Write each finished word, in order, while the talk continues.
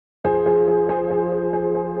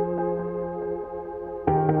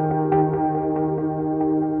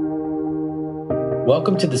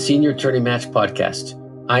Welcome to the Senior Attorney Match podcast.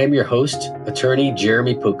 I am your host, Attorney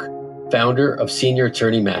Jeremy Pook, founder of Senior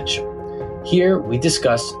Attorney Match. Here, we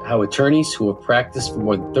discuss how attorneys who have practiced for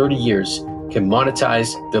more than 30 years can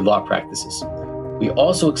monetize their law practices. We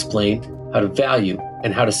also explain how to value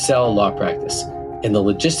and how to sell a law practice and the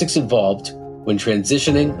logistics involved when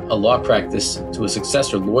transitioning a law practice to a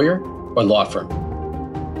successor lawyer or law firm.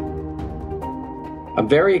 I'm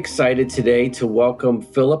very excited today to welcome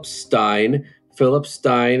Philip Stein. Philip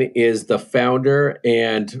Stein is the founder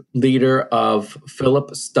and leader of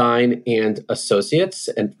Philip Stein and Associates.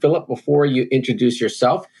 And Philip, before you introduce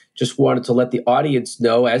yourself, just wanted to let the audience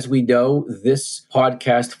know, as we know, this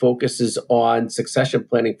podcast focuses on succession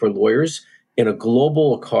planning for lawyers in a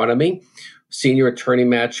global economy. Senior Attorney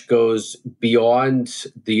Match goes beyond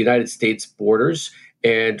the United States borders,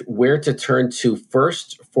 and where to turn to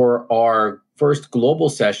first for our first global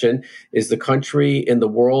session is the country in the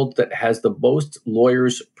world that has the most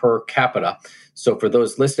lawyers per capita. So for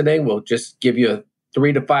those listening, we'll just give you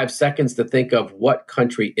 3 to 5 seconds to think of what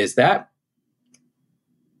country is that.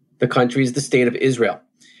 The country is the state of Israel.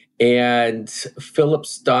 And Philip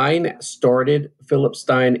Stein started Philip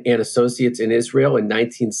Stein and Associates in Israel in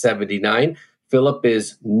 1979. Philip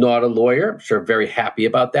is not a lawyer. I'm sure very happy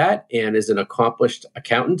about that, and is an accomplished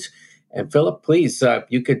accountant. And Philip, please,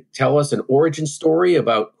 you could tell us an origin story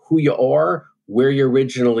about who you are, where you're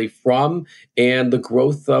originally from, and the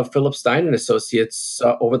growth of Philip Stein and Associates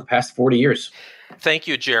over the past 40 years. Thank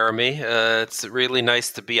you, Jeremy. It's really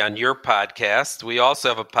nice to be on your podcast. We also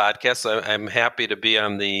have a podcast. So I'm happy to be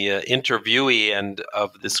on the interviewee end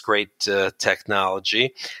of this great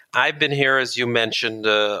technology. I've been here, as you mentioned,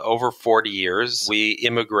 over 40 years. We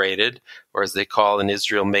immigrated, or as they call in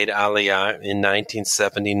Israel, made Aliyah in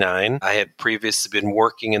 1979. I had previously been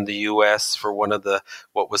working in the U.S. for one of the,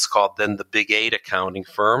 what was called then the Big Eight accounting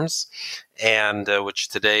firms, and which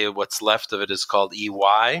today what's left of it is called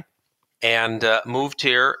EY. And moved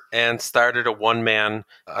here and started a one-man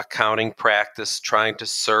accounting practice trying to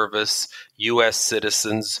service U.S.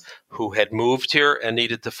 citizens who had moved here and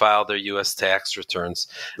needed to file their U.S. tax returns.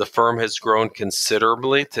 The firm has grown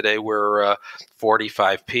considerably. Today we're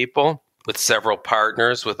 45 people with several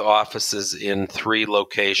partners with offices in 3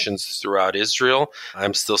 locations throughout Israel.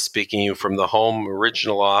 I'm still speaking to you from the home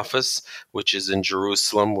original office, which is in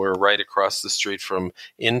Jerusalem. We're right across the street from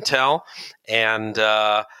Intel. And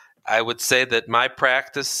I would say that my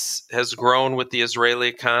practice has grown with the Israeli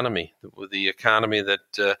economy, with the economy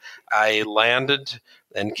that I landed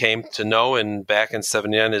and came to know back in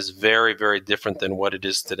 79 is very, very different than what it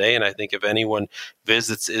is today. And I think if anyone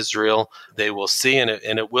visits Israel, they will see, and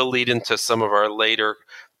it will lead into some of our later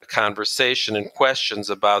conversation and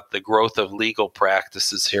questions about the growth of legal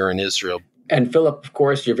practices here in Israel. And Philip, of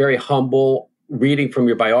course, you're very humble. Reading from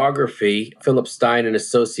your biography, Philip Stein and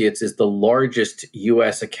Associates is the largest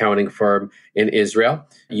U.S. accounting firm in Israel.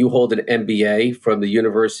 You hold an MBA from the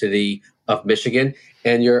University of Michigan,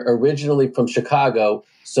 and you're originally from Chicago.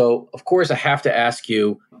 So, of course, I have to ask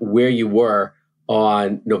you where you were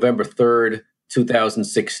on November 3rd,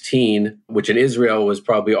 2016, which in Israel was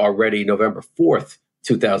probably already November 4th,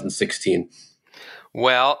 2016.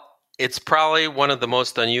 Well, it's probably one of the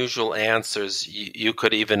most unusual answers you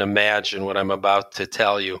could even imagine what I'm about to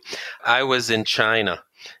tell you. I was in China,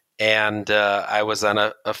 and I was on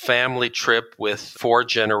a family trip with 4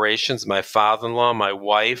 generations, my father-in-law, my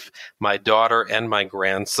wife, my daughter, and my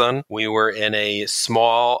grandson. We were in a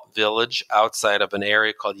small village outside of an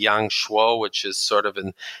area called Yangshuo, which is sort of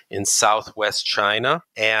in southwest China.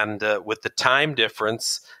 And with the time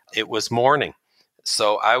difference, it was morning.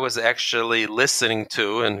 So I was actually listening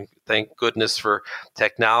to, and thank goodness for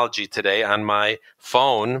technology today, on my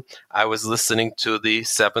phone, I was listening to the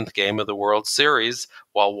 7th game of the World Series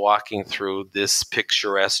while walking through this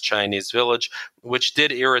picturesque Chinese village, which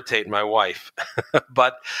did irritate my wife.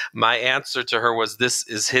 But my answer to her was, this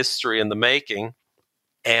is history in the making.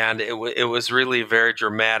 And it was really a very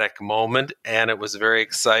dramatic moment, and it was very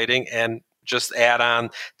exciting. And just add on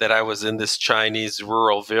that I was in this Chinese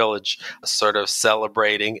rural village sort of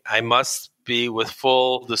celebrating. I must be, with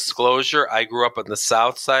full disclosure, I grew up on the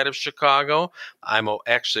south side of Chicago. I'm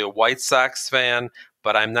actually a White Sox fan,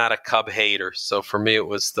 but I'm not a Cub hater. So for me, it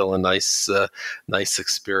was still a nice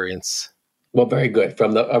experience. Well, very good.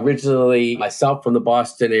 Originally, myself from the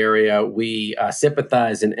Boston area, we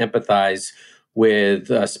sympathize and empathize with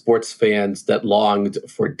sports fans that longed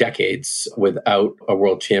for decades without a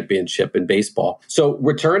world championship in baseball. So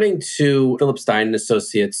returning to Philip Stein and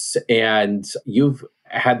Associates, and you've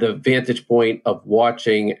had the vantage point of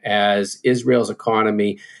watching as Israel's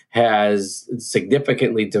economy has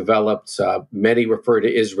significantly developed. Many refer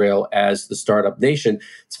to Israel as the startup nation.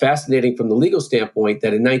 It's fascinating from the legal standpoint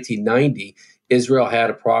that in 1990, Israel had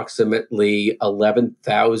approximately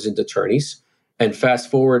 11,000 attorneys. And fast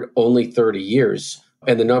forward only 30 years,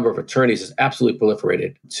 and the number of attorneys has absolutely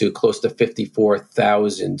proliferated to close to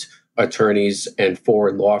 54,000 attorneys and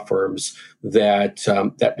foreign law firms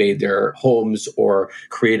that made their homes or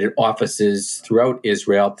created offices throughout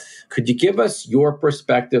Israel. Could you give us your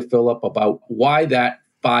perspective, Philip, about why that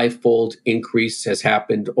fivefold increase has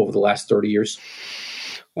happened over the last 30 years?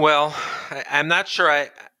 Well, I'm not sure I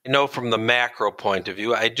know from the macro point of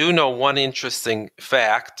view. I do know one interesting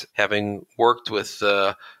fact, having worked with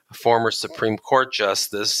a former Supreme Court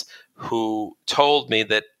justice who told me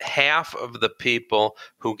that half of the people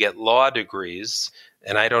who get law degrees,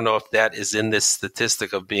 and I don't know if that is in this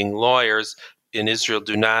statistic of being lawyers, in Israel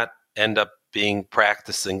do not end up being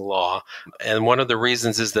practicing law. And one of the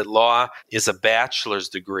reasons is that law is a bachelor's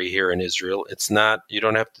degree here in Israel. It's not, you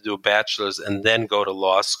don't have to do a bachelor's and then go to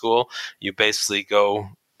law school. You basically go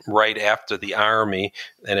right after the army.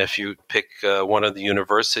 And if you pick one of the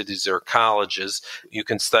universities or colleges, you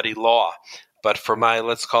can study law. But for my,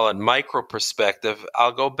 let's call it micro perspective,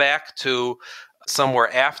 I'll go back to somewhere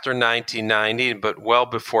after 1990, but well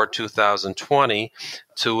before 2020,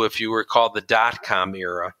 to, if you recall, the dot-com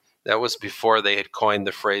era. That was before they had coined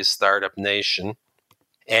the phrase startup nation.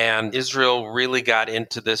 And Israel really got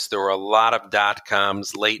into this. There were a lot of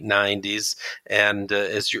dot-coms, late 90s. And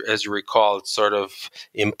as you recall, it sort of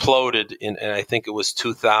imploded and I think it was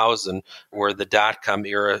 2000, where the dot-com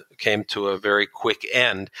era came to a very quick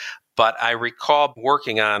end. But I recall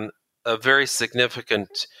working on a very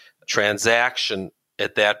significant transaction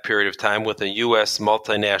at that period of time with a U.S.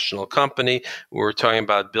 multinational company. We were talking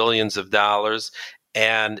about billions of dollars.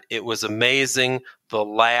 And it was amazing the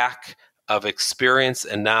lack of experience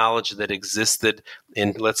and knowledge that existed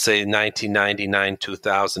in, let's say, 1999,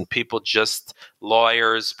 2000. People just,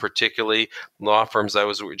 lawyers, particularly law firms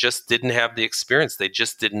just didn't have the experience. They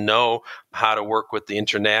just didn't know how to work with the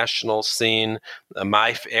international scene, the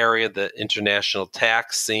MIF area, the international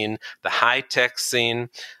tax scene, the high-tech scene.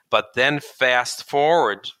 But then fast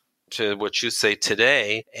forward to what you say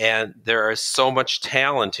today, and there is so much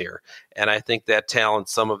talent here. And I think that talent,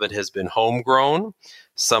 some of it has been homegrown,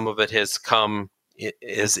 some of it has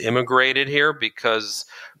immigrated here because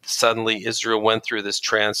suddenly Israel went through this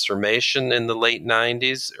transformation in the late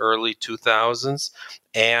 90s, early 2000s.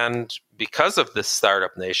 And because of this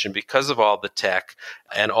startup nation, because of all the tech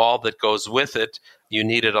and all that goes with it, you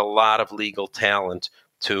needed a lot of legal talent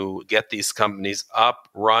to get these companies up,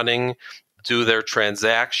 running, do their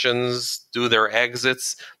transactions, do their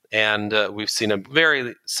exits, and we've seen a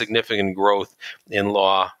very significant growth in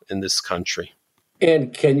law in this country.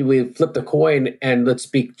 And can we flip the coin and let's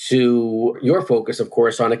speak to your focus, of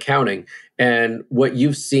course, on accounting and what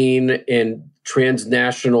you've seen in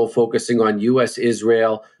transnational, focusing on U.S.,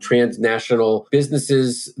 Israel, transnational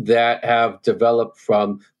businesses that have developed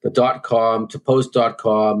from the .com to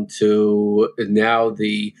post.com to now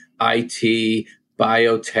the IT,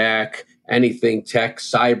 biotech, anything tech,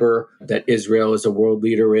 cyber that Israel is a world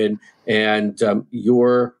leader in, and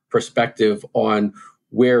your perspective on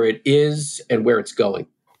where it is and where it's going.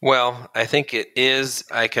 Well, I think it is.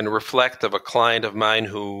 I can reflect of a client of mine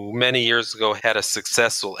who many years ago had a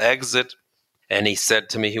successful exit. And he said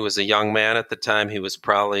to me, he was a young man at the time, he was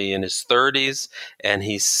probably in his 30s, and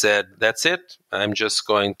he said, that's it. I'm just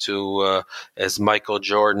going to, as Michael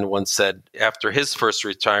Jordan once said, after his first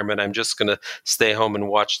retirement, I'm just going to stay home and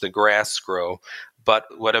watch the grass grow. But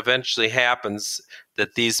what eventually happens,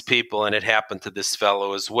 that these people, and it happened to this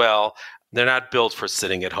fellow as well, they're not built for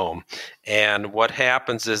sitting at home. And what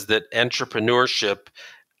happens is that entrepreneurship,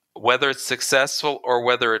 whether it's successful or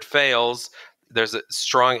whether it fails, there's a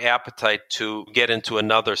strong appetite to get into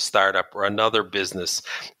another startup or another business.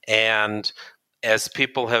 And as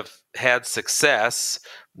people have had success,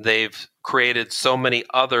 they've created so many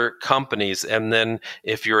other companies. And then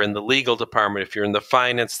if you're in the legal department, if you're in the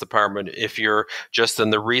finance department, if you're just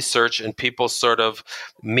in the research, and people sort of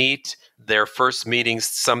meet, their first meetings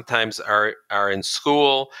sometimes are in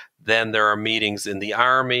school, then there are meetings in the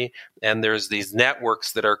army, and there's these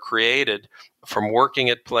networks that are created from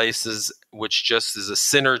working at places, which just is a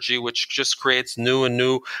synergy, which just creates new and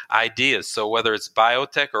new ideas. So whether it's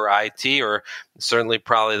biotech or IT, or certainly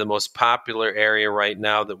probably the most popular area right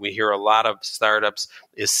now that we hear a lot of startups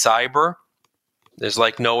is cyber. There's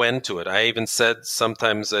like no end to it. I even said,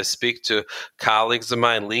 sometimes I speak to colleagues of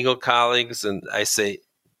mine, legal colleagues, and I say,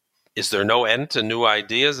 is there no end to new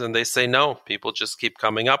ideas? And they say no, people just keep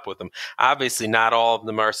coming up with them. Obviously, not all of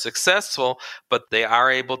them are successful, but they are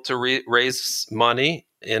able to raise money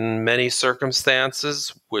in many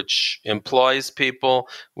circumstances, which employs people,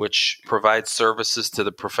 which provides services to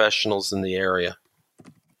the professionals in the area.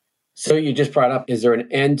 So you just brought up, is there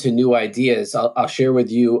an end to new ideas? I'll share with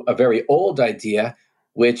you a very old idea,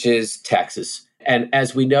 which is taxes. And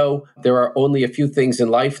as we know, there are only a few things in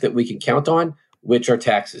life that we can count on, which are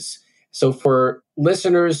taxes. So for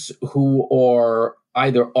listeners who are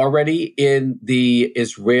either already in the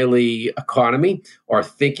Israeli economy or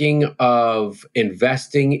thinking of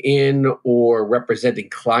investing in or representing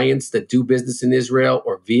clients that do business in Israel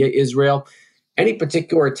or via Israel, any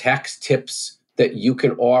particular tax tips that you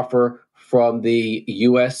can offer from the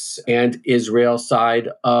U.S. and Israel side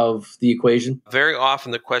of the equation? Very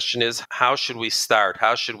often the question is, how should we start?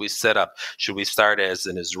 How should we set up? Should we start as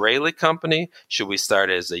an Israeli company? Should we start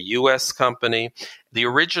as a U.S. company? The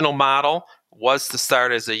original model was to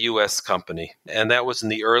start as a U.S. company. And that was in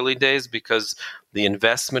the early days because the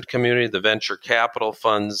investment community, the venture capital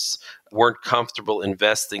funds, weren't comfortable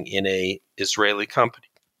investing in an Israeli company.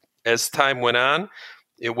 As time went on,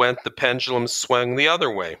 the pendulum swung the other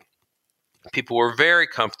way. People were very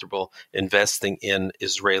comfortable investing in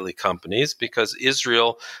Israeli companies because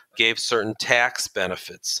Israel gave certain tax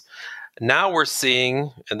benefits. Now we're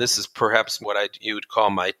seeing, and this is perhaps what you would call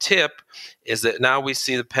my tip, is that now we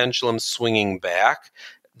see the pendulum swinging back,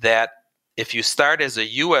 that if you start as a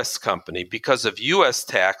U.S. company, because of U.S.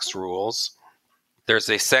 tax rules, there's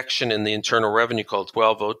a section in the Internal Revenue Code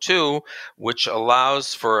 1202, which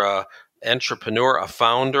allows for a entrepreneur, a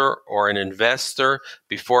founder, or an investor,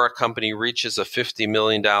 before a company reaches a $50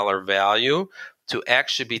 million value, to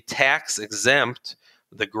actually be tax exempt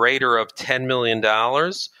the greater of $10 million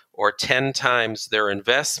or 10 times their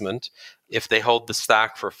investment if they hold the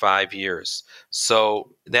stock for 5 years.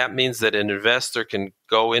 So that means that an investor can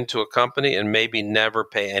go into a company and maybe never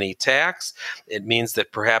pay any tax. It means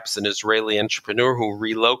that perhaps an Israeli entrepreneur who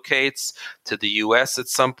relocates to the U.S. at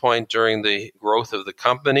some point during the growth of the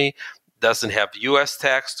company doesn't have U.S.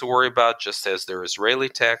 tax to worry about, just has their Israeli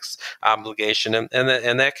tax obligation. And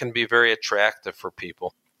that can be very attractive for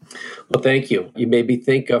people. Well, thank you. You made me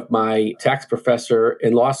think of my tax professor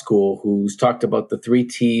in law school who's talked about the 3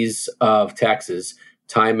 T's of taxes: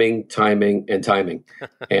 timing, timing, and timing.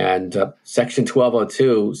 And Section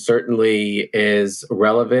 1202 certainly is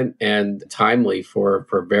relevant and timely for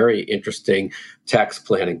very interesting tax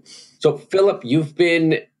planning. So, Philip, you've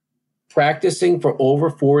been practicing for over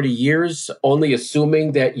 40 years, only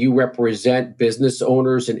assuming that you represent business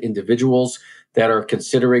owners and individuals that are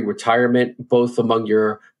considering retirement, both among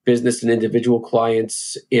your business and individual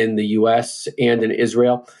clients in the US and in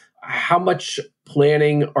Israel. How much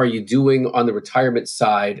planning are you doing on the retirement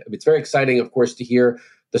side? I mean, it's very exciting, of course, to hear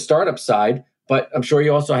the startup side, but I'm sure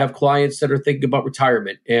you also have clients that are thinking about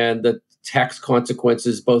retirement and the tax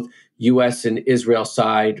consequences, both US and Israel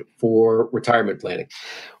side, for retirement planning.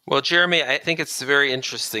 Well, Jeremy, I think it's very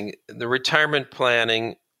interesting. The retirement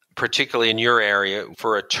planning, particularly in your area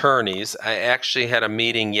for attorneys, I actually had a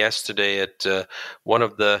meeting yesterday at one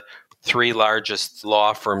of the 3 largest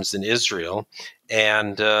law firms in Israel.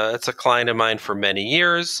 And it's a client of mine for many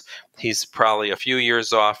years. He's probably a few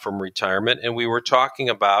years off from retirement. And we were talking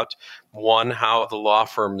about, one, how the law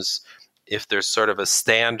firms, if there's sort of a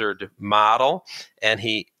standard model, and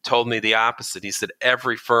he told me the opposite. He said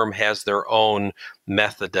every firm has their own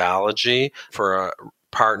methodology for a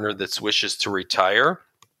partner that wishes to retire.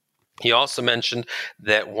 He also mentioned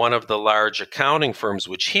that one of the large accounting firms,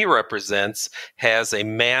 which he represents, has a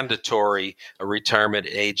mandatory retirement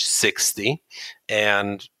age 60.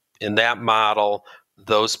 And in that model,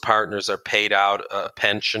 those partners are paid out a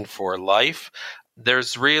pension for life.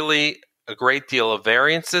 There's really a great deal of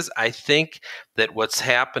variances. I think that what's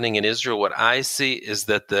happening in Israel, what I see is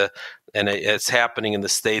that and it's happening in the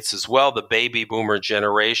States as well, the baby boomer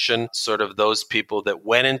generation, sort of those people that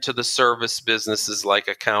went into the service businesses like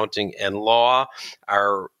accounting and law,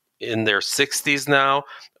 are in their 60s now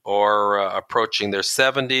or approaching their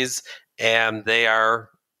 70s, and they are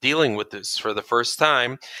dealing with this for the first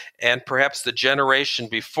time. And perhaps the generation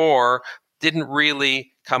before didn't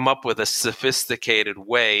really come up with a sophisticated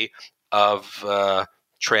way of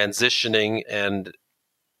transitioning and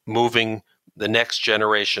moving the next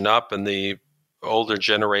generation up and the older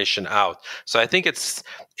generation out. So I think it's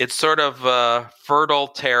sort of fertile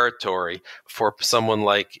territory for someone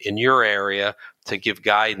like in your area to give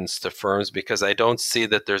guidance to firms, because I don't see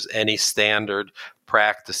that there's any standard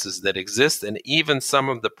practices that exist. And even some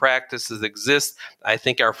of the practices that exist, I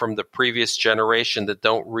think, are from the previous generation that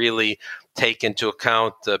don't really take into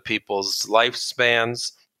account people's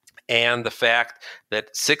lifespans and the fact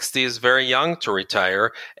that 60 is very young to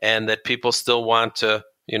retire, and that people still want to,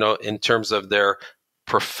 in terms of their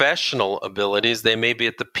professional abilities, they may be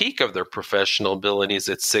at the peak of their professional abilities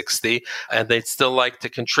at 60, and they'd still like to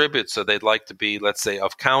contribute. So they'd like to be, let's say,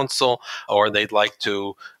 of counsel, or they'd like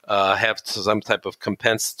to have some type of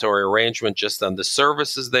compensatory arrangement just on the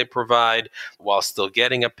services they provide while still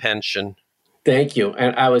getting a pension. Thank you.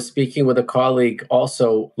 And I was speaking with a colleague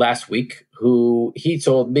also last week who he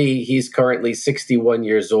told me he's currently 61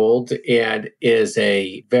 years old and is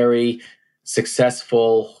a very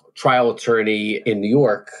successful trial attorney in New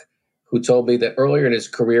York, who told me that earlier in his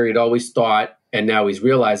career, he'd always thought, and now he's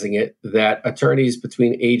realizing it, that attorneys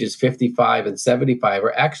between ages 55 and 75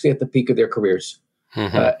 are actually at the peak of their careers.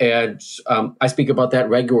 And I speak about that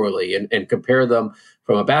regularly and compare them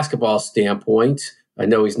from a basketball standpoint. I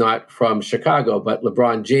know he's not from Chicago, but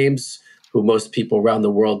LeBron James, who most people around the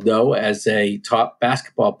world know as a top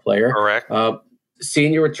basketball player. Correct.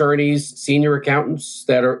 Senior attorneys, senior accountants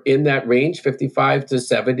that are in that range, 55 to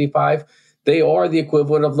 75, they are the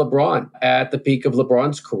equivalent of LeBron at the peak of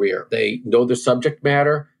LeBron's career. They know their subject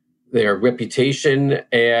matter, their reputation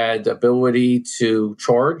and ability to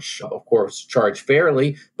charge, of course, charge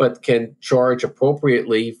fairly, but can charge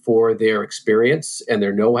appropriately for their experience and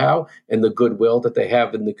their know-how and the goodwill that they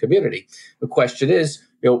have in the community. The question is,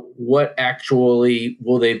 what actually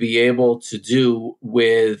will they be able to do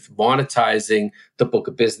with monetizing the book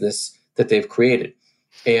of business that they've created?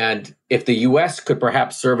 And if the U.S. could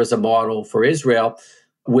perhaps serve as a model for Israel,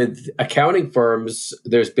 with accounting firms,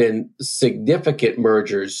 there's been significant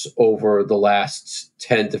mergers over the last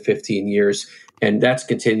 10 to 15 years, and that's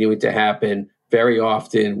continuing to happen very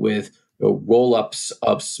often with roll-ups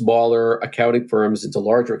of smaller accounting firms into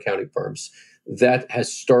larger accounting firms. That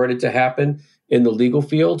has started to happen in the legal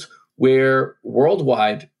field, where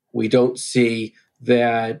worldwide we don't see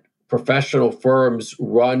that professional firms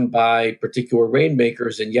run by particular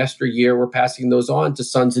rainmakers. And yesteryear, we're passing those on to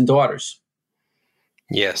sons and daughters.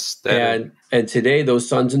 Yes. And today, those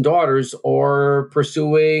sons and daughters are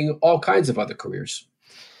pursuing all kinds of other careers,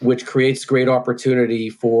 which creates great opportunity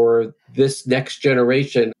for this next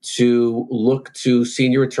generation to look to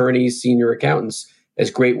senior attorneys, senior accountants as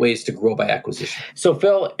great ways to grow by acquisition. So,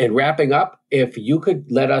 Phil, in wrapping up, if you could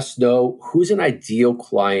let us know who's an ideal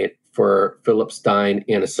client for Philip Stein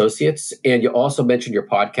and Associates. And you also mentioned your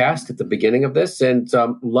podcast at the beginning of this, and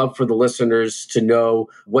love for the listeners to know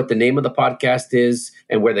what the name of the podcast is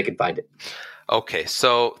and where they can find it. Okay,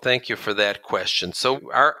 so thank you for that question. So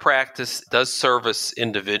our practice does service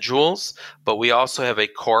individuals, but we also have a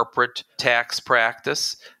corporate tax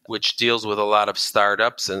practice, which deals with a lot of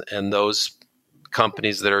startups and those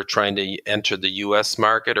companies that are trying to enter the U.S.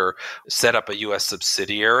 market or set up a U.S.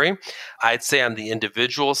 subsidiary. I'd say on the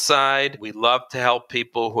individual side, we love to help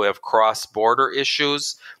people who have cross-border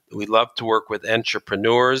issues. We love to work with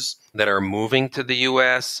entrepreneurs that are moving to the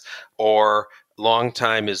U.S. or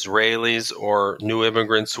longtime Israelis or new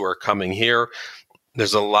immigrants who are coming here.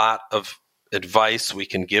 There's a lot of advice we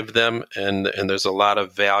can give them, and there's a lot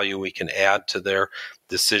of value we can add to their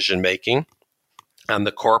decision-making. On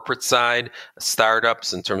the corporate side,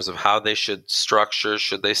 startups in terms of how they should structure,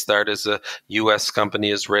 should they start as a U.S.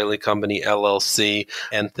 company, Israeli company, LLC,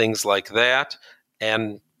 and things like that.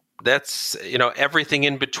 And that's, everything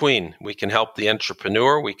in between. We can help the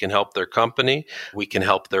entrepreneur, we can help their company, we can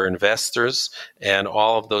help their investors, and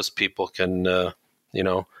all of those people can,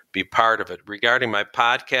 be part of it. Regarding my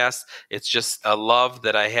podcast, it's just a love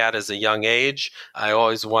that I had as a young age. I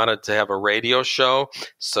always wanted to have a radio show.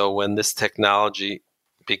 So when this technology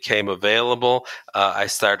became available, I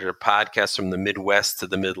started a podcast from the Midwest to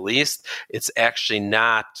the Middle East. It's actually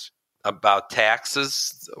not about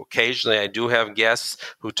taxes. Occasionally I do have guests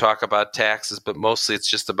who talk about taxes, but mostly it's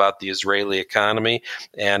just about the Israeli economy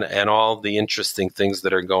and all the interesting things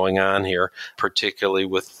that are going on here, particularly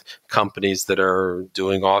with companies that are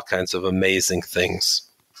doing all kinds of amazing things.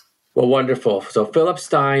 Well, wonderful. So Philip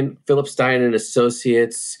Stein and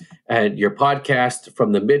Associates, and your podcast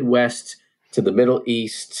from the Midwest to the Middle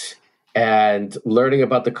East, and learning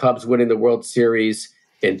about the Cubs winning the World Series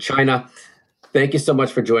in China. Thank you so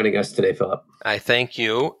much for joining us today, Philip. I thank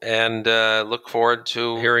you, and look forward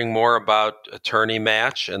to hearing more about Attorney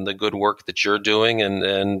Match and the good work that you're doing.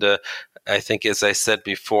 And I think, as I said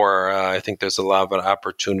before, I think there's a lot of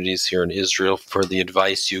opportunities here in Israel for the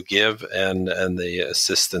advice you give and the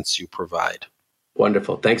assistance you provide.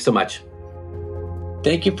 Wonderful. Thanks so much.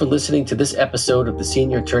 Thank you for listening to this episode of the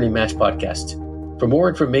Senior Attorney Match podcast. For more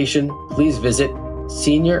information, please visit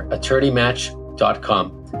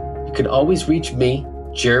seniorattorneymatch.com. You can always reach me,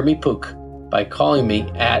 Jeremy Pook, by calling me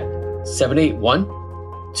at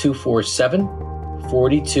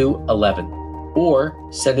 781-247-4211 or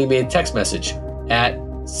sending me a text message at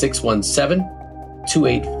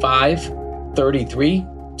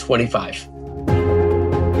 617-285-3325.